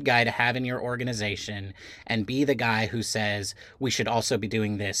he's a good guy to have in your organization and be the guy who says, we should also be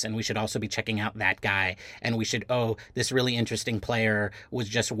doing this and we should also be checking out that guy and we should, this really interesting player was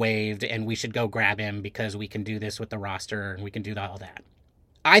just waived and we should go grab him because we can do this with the roster and we can do all that.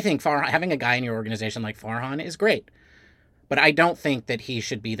 I think having a guy in your organization like Farhan is great, but I don't think that he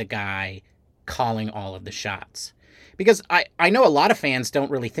should be the guy calling all of the shots. Because I know a lot of fans don't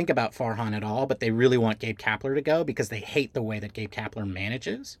really think about Farhan at all, but they really want Gabe Kapler to go because they hate the way that Gabe Kapler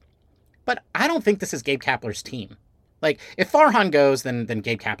manages. But I don't think this is Gabe Kapler's team. Like, if Farhan goes, then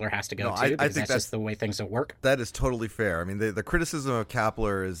Gabe Kapler has to go too, because I think that's just the way things will work. That is totally fair. I mean, the criticism of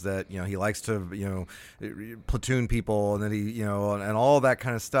Kapler is that, he likes to, platoon people and then he, and all that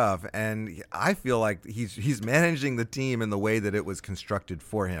kind of stuff. And I feel like he's managing the team in the way that it was constructed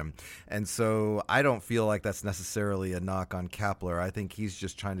for him. And so I don't feel like that's necessarily a knock on Kapler. I think he's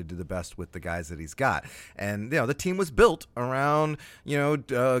just trying to do the best with the guys that he's got. And, the team was built around,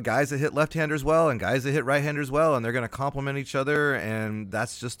 guys that hit left-handers well and guys that hit right-handers well, and they're going to complement each other, and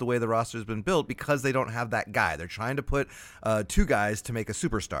that's just the way the roster's been built because they don't have that guy. They're trying to put 2 guys to make a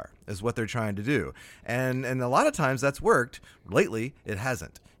superstar is what they're trying to do, and a lot of times that's worked. Lately, it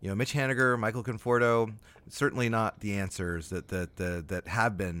hasn't. Mitch Haniger, Michael Conforto, certainly not the answers that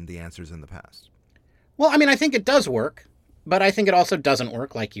have been the answers in the past. Well, I mean, I think it does work, but I think it also doesn't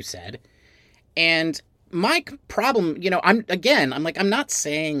work, like you said. And my problem, I'm not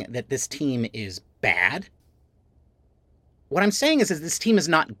saying that this team is bad. What I'm saying is that this team is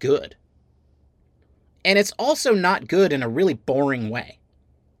not good. And it's also not good in a really boring way.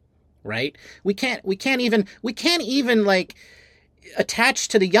 Right? We can't even like attach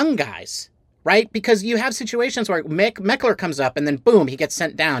to the young guys, right? Because you have situations where Meckler comes up and then boom, he gets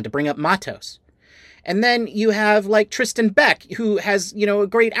sent down to bring up Matos. And then you have like Tristan Beck, who has, a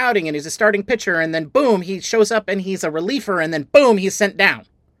great outing and he's a starting pitcher. And then boom, he shows up and he's a reliever. And then boom, he's sent down.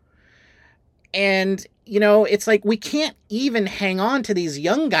 And, it's like we can't even hang on to these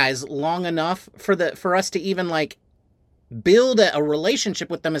young guys long enough for us to even like build a relationship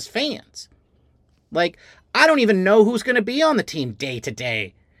with them as fans. Like, I don't even know who's going to be on the team day to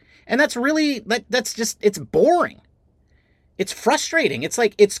day. And that's really, that's just, it's boring. It's frustrating. It's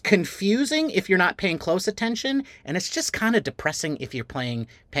like, it's confusing if you're not paying close attention. And it's just kind of depressing if you're paying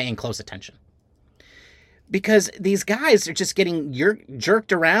close attention. Because these guys are just getting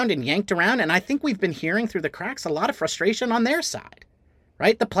jerked around and yanked around. And I think we've been hearing through the cracks a lot of frustration on their side,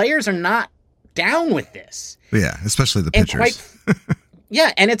 right? The players are not down with this. Yeah, especially the pitchers.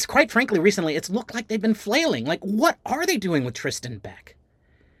 Yeah, and it's quite frankly, recently, it's looked like they've been flailing. Like, what are they doing with Tristan Beck?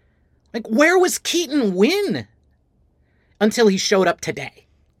 Like, where was Keaton Wynn until he showed up today?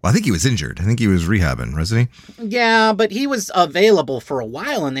 Well, I think he was injured. I think he was rehabbing, wasn't he? Yeah, but he was available for a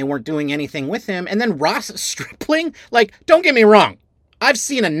while, and they weren't doing anything with him. And then Ross Stripling, like, don't get me wrong. I've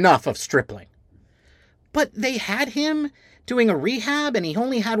seen enough of Stripling. But they had him doing a rehab, and he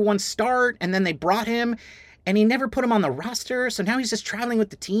only had one start, and then they brought him, and he never put him on the roster. So now he's just traveling with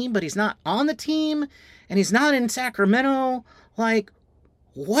the team, but he's not on the team, and he's not in Sacramento. Like,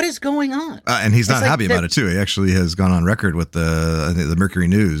 what is going on? And he's not happy about it, too. He actually has gone on record with the Mercury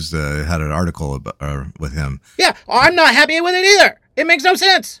News, had an article with him. Yeah, I'm not happy with it either. It makes no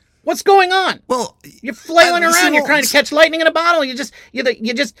sense. What's going on? Well, you're flailing around. You're trying to catch lightning in a bottle. You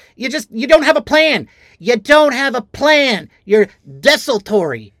don't have a plan. You don't have a plan. You're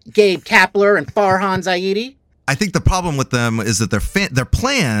desultory, Gabe Kapler and Farhan Zaidi. I think the problem with them is that their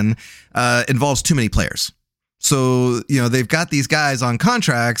plan involves too many players. So, they've got these guys on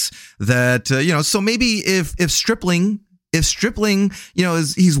contracts that, so maybe if Stripling,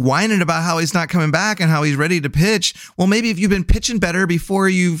 he's whining about how he's not coming back and how he's ready to pitch. Well, maybe if you've been pitching better before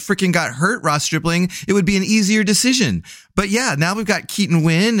you freaking got hurt, Ross Stripling, it would be an easier decision. But yeah, now we've got Keaton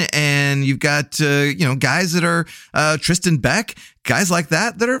Wynn and you've got, guys that are Tristan Beck, guys like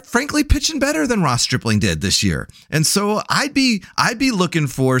that are frankly pitching better than Ross Stripling did this year. And so I'd be looking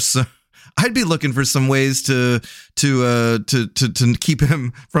for some ways to keep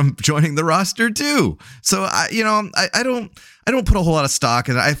him from joining the roster too. So I don't put a whole lot of stock,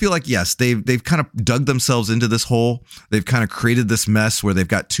 and I feel like yes, they've kind of dug themselves into this hole. They've kind of created this mess where they've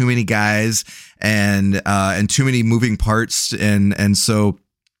got too many guys and too many moving parts, and so.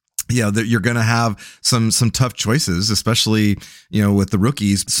 Yeah, you're going to have some tough choices, especially, with the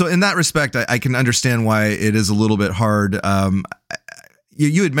rookies. So in that respect, I can understand why it is a little bit hard.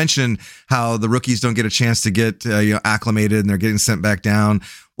 You had mentioned how the rookies don't get a chance to get acclimated and they're getting sent back down.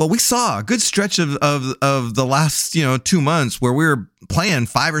 Well, we saw a good stretch of the last 2 months where we were playing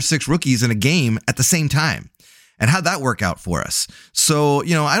 5 or 6 rookies in a game at the same time. And how'd that work out for us? So,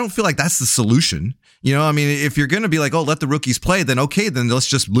 I don't feel like that's the solution. If you're going to be like, oh, let the rookies play, then okay, then let's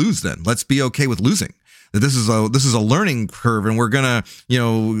just lose then. Let's be okay with losing. That this is a learning curve and we're going to,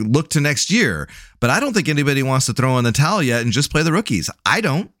 look to next year. But I don't think anybody wants to throw in the towel yet and just play the rookies. I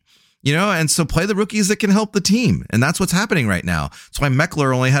don't. And so play the rookies that can help the team. And that's what's happening right now. That's why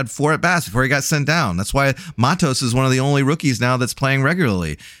Meckler only had 4 at-bats before he got sent down. That's why Matos is one of the only rookies now that's playing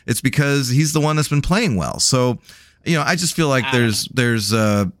regularly. It's because he's the one that's been playing well. So, I just feel like they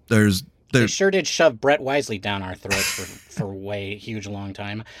sure did shove Brett Wisely down our throats for way huge long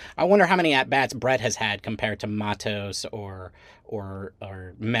time. I wonder how many at-bats Brett has had compared to Matos or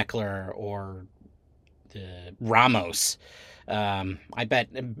Meckler or Ramos. I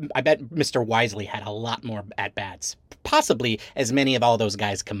bet Mr. Wisely had a lot more at-bats, possibly as many of all those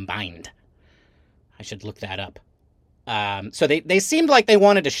guys combined. I should look that up. So they seemed like they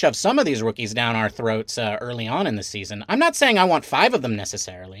wanted to shove some of these rookies down our throats early on in the season. I'm not saying I want 5 of them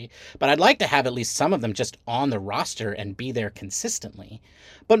necessarily, but I'd like to have at least some of them just on the roster and be there consistently.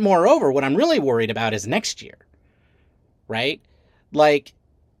 But moreover, what I'm really worried about is next year, right? Like,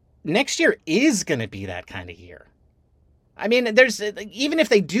 next year is going to be that kind of year. I mean, even if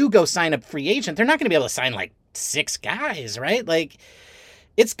they do go sign a free agent, they're not going to be able to sign like 6 guys, right? Like,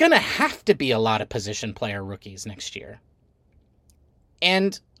 it's going to have to be a lot of position player rookies next year.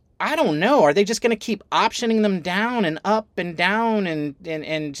 And I don't know. Are they just going to keep optioning them down and up and down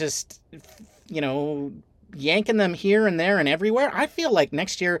and just, yanking them here and there and everywhere? I feel like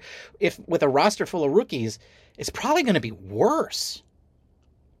next year, if with a roster full of rookies, it's probably going to be worse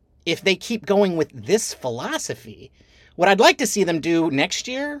if they keep going with this philosophy. What I'd like to see them do next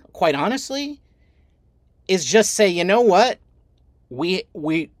year, quite honestly, is just say, you know what?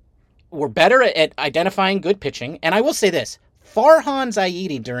 We're better at identifying good pitching. And I will say this, Farhan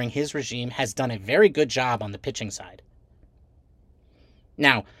Zaidi during his regime has done a very good job on the pitching side.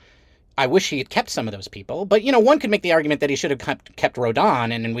 Now, I wish he had kept some of those people, but, one could make the argument that he should have kept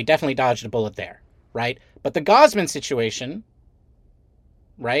Rodon, and we definitely dodged a bullet there, right? But the Gausman situation,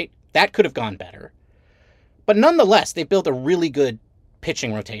 right, that could have gone better. But nonetheless, they built a really good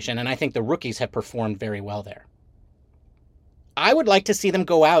pitching rotation, and I think the rookies have performed very well there. I would like to see them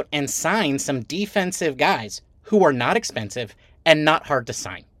go out and sign some defensive guys who are not expensive and not hard to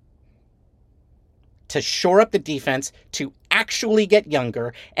sign, to shore up the defense, to actually get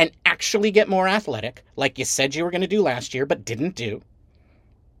younger and actually get more athletic, like you said you were going to do last year but didn't do.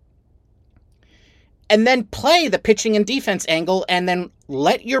 And then play the pitching and defense angle, and then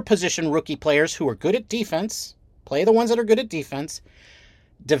let your position rookie players who are good at defense, play the ones that are good at defense,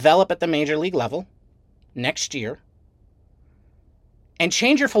 develop at the major league level next year, and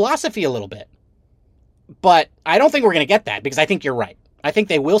change your philosophy a little bit. But I don't think we're going to get that, because I think you're right. I think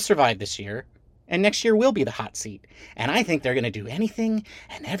they will survive this year, and next year will be the hot seat. And I think they're going to do anything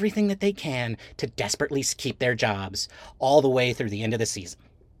and everything that they can to desperately keep their jobs all the way through the end of the season.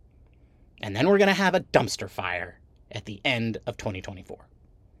 And then we're going to have a dumpster fire at the end of 2024.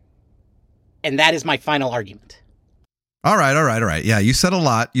 And that is my final argument. All right. Yeah, you said a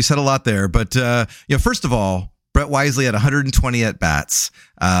lot. You said a lot there. But, first of all, Brett Wisely had 120 at-bats.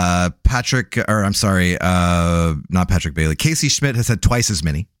 Not Patrick Bailey. Casey Schmidt has had twice as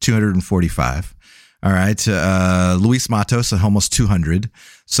many, 245. All right. Luis Matos, almost 200.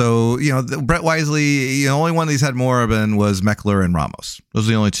 So, Brett Wisely, the only one that he's had more than was Meckler and Ramos. Those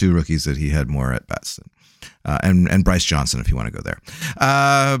are the only two rookies that he had more at bats than. And Bryce Johnson, if you want to go there.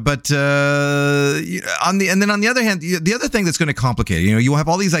 On the other hand, the other thing that's going to complicate, you have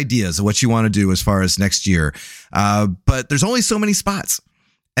all these ideas of what you want to do as far as next year. But there's only so many spots.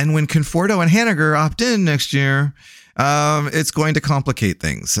 And when Conforto and Haniger opt in next year, it's going to complicate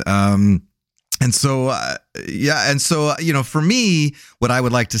things. For me, what I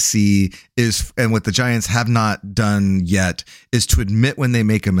would like to see is, and what the Giants have not done yet, is to admit when they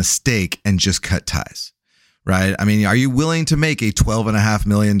make a mistake and just cut ties. Right. I mean, are you willing to make a $12.5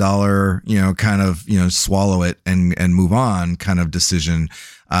 million, swallow it and move on kind of decision?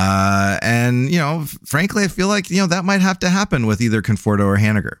 Frankly, I feel like, that might have to happen with either Conforto or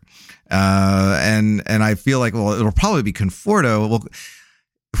Haniger. And I feel like, well, it'll probably be Conforto. Well,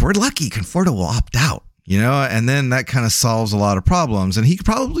 if we're lucky, Conforto will opt out, and then that kind of solves a lot of problems. And he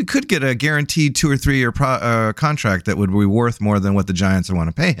probably could get a guaranteed 2 or 3 year contract that would be worth more than what the Giants want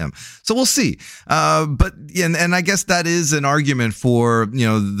to pay him. So we'll see. But I guess that is an argument for,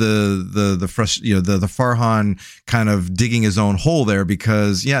 the Farhan kind of digging his own hole there,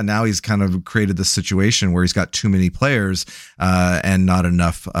 because now he's kind of created this situation where he's got too many players and not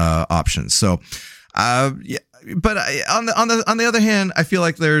enough options. So, But on the other hand, I feel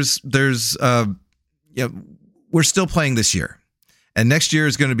like there's we're still playing this year, and next year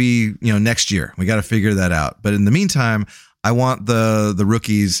is going to be next year. We got to figure that out. But in the meantime, I want the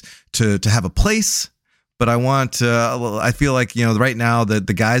rookies to have a place. But I feel like right now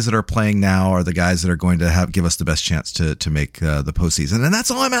the guys that are playing now are the guys that are going to give us the best chance to make the postseason, and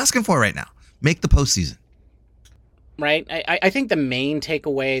that's all I'm asking for right now. Make the postseason. Right. I think the main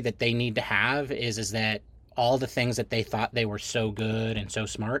takeaway that they need to have is that all the things that they thought they were so good and so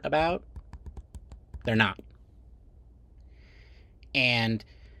smart about, they're not. And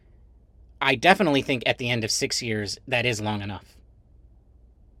I definitely think at the end of 6 years, that is long enough.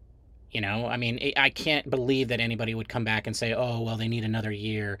 I can't believe that anybody would come back and say, oh, well, they need another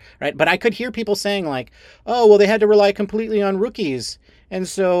year, right? But I could hear people saying like, oh, well, they had to rely completely on rookies, and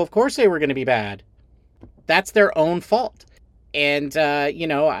so of course they were going to be bad. That's their own fault. And,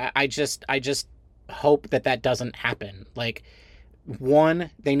 I just hope that doesn't happen. Like, one,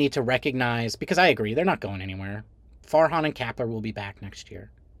 they need to recognize, because I agree, they're not going anywhere. Farhan and Kapler will be back next year.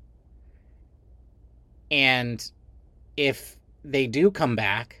 And if they do come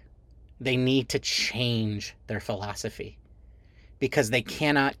back, they need to change their philosophy, because they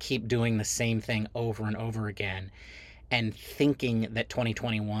cannot keep doing the same thing over and over again and thinking that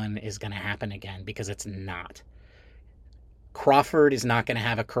 2021 is going to happen again, because it's not. Crawford is not going to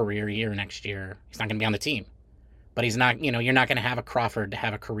have a career year next year. He's not going to be on the team. But he's not, you're not going to have a Crawford to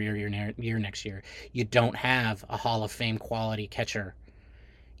have a career year next year. You don't have a Hall of Fame quality catcher.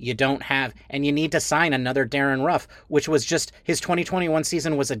 You don't have, and you need to sign another Darren Ruff, which was just, his 2021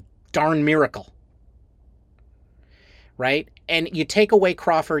 season was a darn miracle. Right? And you take away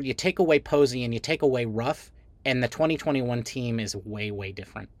Crawford, you take away Posey, and you take away Ruff, and the 2021 team is way, way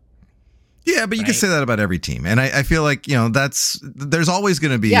different. Yeah, but you can say that about every team. And I feel like, there's always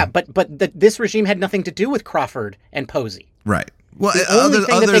going to be. Yeah, but this regime had nothing to do with Crawford and Posey. Right. Well, The only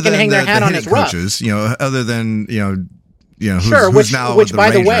thing that they can hang their hat on is rough. coaches, other than, who's, Sure, who's now with the by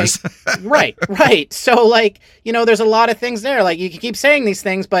Rangers. the way, right. So, like, there's a lot of things there. Like, you can keep saying these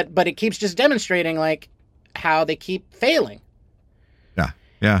things, but it keeps just demonstrating, like, how they keep failing.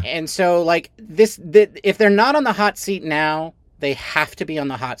 Yeah. And so, like, if they're not on the hot seat now, they have to be on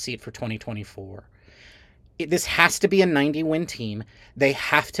the hot seat for 2024. This has to be a 90-win team. They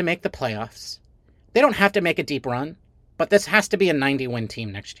have to make the playoffs. They don't have to make a deep run, but this has to be a 90-win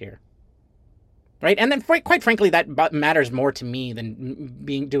team next year. Right? And then, quite frankly, that matters more to me than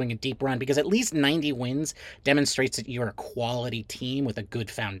doing a deep run, because at least 90 wins demonstrates that you're a quality team with a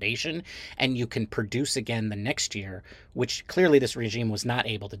good foundation, and you can produce again the next year, which clearly this regime was not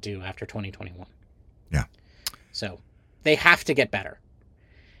able to do after 2021. Yeah. So they have to get better.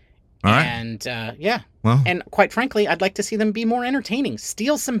 All right. And, Well, and quite frankly, I'd like to see them be more entertaining.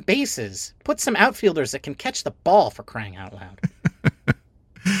 Steal some bases. Put some outfielders that can catch the ball, for crying out loud.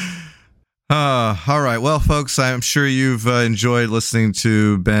 all right. Well, folks, I'm sure you've enjoyed listening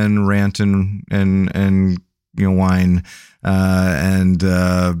to Ben rant and whine, but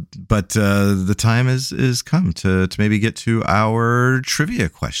the time is come to maybe get to our trivia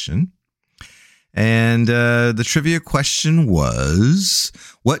question. And the trivia question was,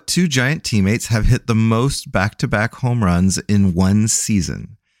 what two Giant teammates have hit the most back-to-back home runs in one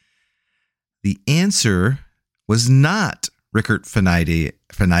season? The answer was not Rickert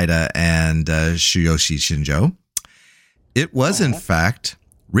Fanida and Shuyoshi Shinjo. It was, in fact,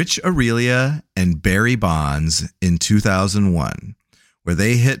 Rich Aurelia and Barry Bonds in 2001, where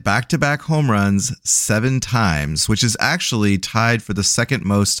they hit back-to-back home runs 7 times, which is actually tied for the second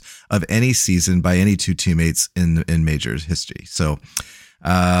most of any season by any two teammates in Majors history. So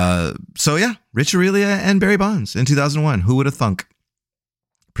yeah, Rich Aurelia and Barry Bonds in 2001. Who would have thunk?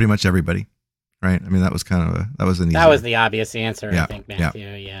 Pretty much everybody. Right. I mean, that was the obvious answer. Yeah, I think, Matthew.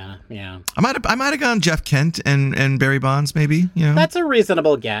 Yeah. I might have gone Jeff Kent and Barry Bonds, maybe. That's a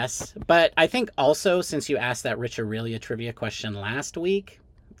reasonable guess. But I think also, since you asked that Rich Aurelia trivia question last week,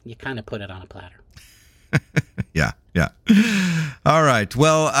 you kind of put it on a platter. Yeah. All right.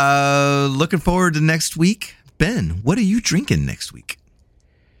 Well, looking forward to next week. Ben, what are you drinking next week?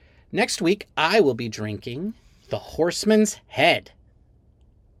 Next week, I will be drinking the Horseman's Head,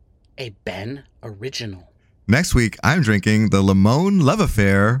 a Ben original. Next week, I'm drinking the Limon Love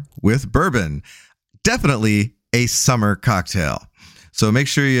Affair with bourbon. Definitely a summer cocktail. So make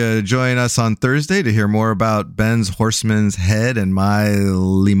sure you join us on Thursday to hear more about Ben's Horseman's Head and my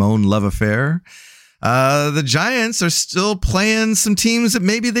Limon Love Affair. The Giants are still playing some teams that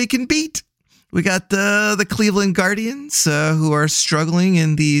maybe they can beat. We got the Cleveland Guardians, who are struggling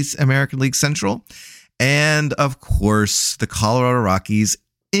in the American League Central. And, of course, the Colorado Rockies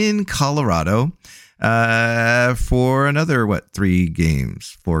in Colorado for another, 4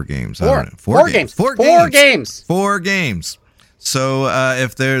 games? I don't know. Four games. So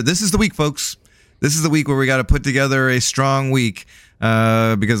this is the week, folks. This is the week where we got to put together a strong week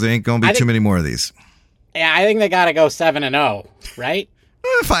because there ain't going to be too many more of these. Yeah, I think they got to go 7-0, right?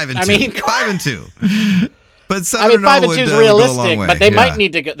 5-2. I mean, 5-2. But 5-2 is realistic, but they might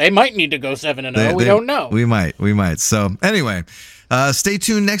need to go. They might need to go 7-0. We don't know. We might. So anyway, stay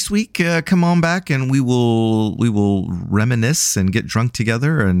tuned next week. Come on back, and we will reminisce and get drunk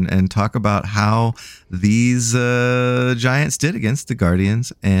together and talk about how these Giants did against the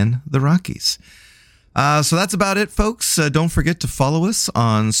Guardians and the Rockies. So that's about it, folks. Don't forget to follow us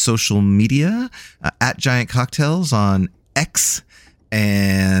on social media at Giant Cocktails on X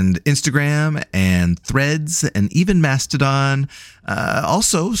and Instagram and Threads and even Mastodon.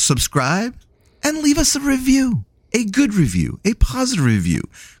 Also, subscribe and leave us a review, a good review, a positive review.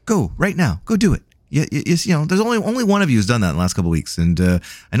 Go right now. Go do it. There's only one of you who's done that in the last couple of weeks, and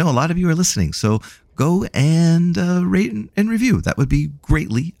I know a lot of you are listening. So go and rate and review. That would be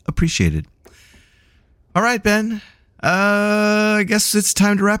greatly appreciated. All right, Ben. I guess it's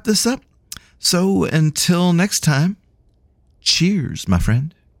time to wrap this up. So until next time, cheers, my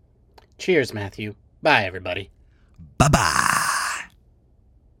friend. Cheers, Matthew. Bye, everybody. Bye-bye.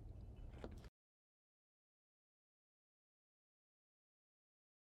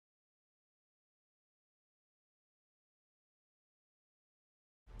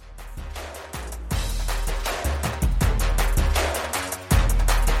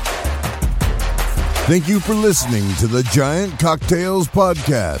 Thank you for listening to the Giant Cocktails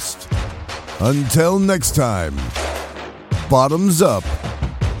Podcast. Until next time, bottoms up.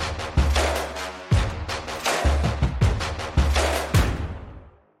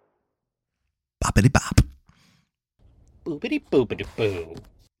 Boppity bop. Boopity boopity boo.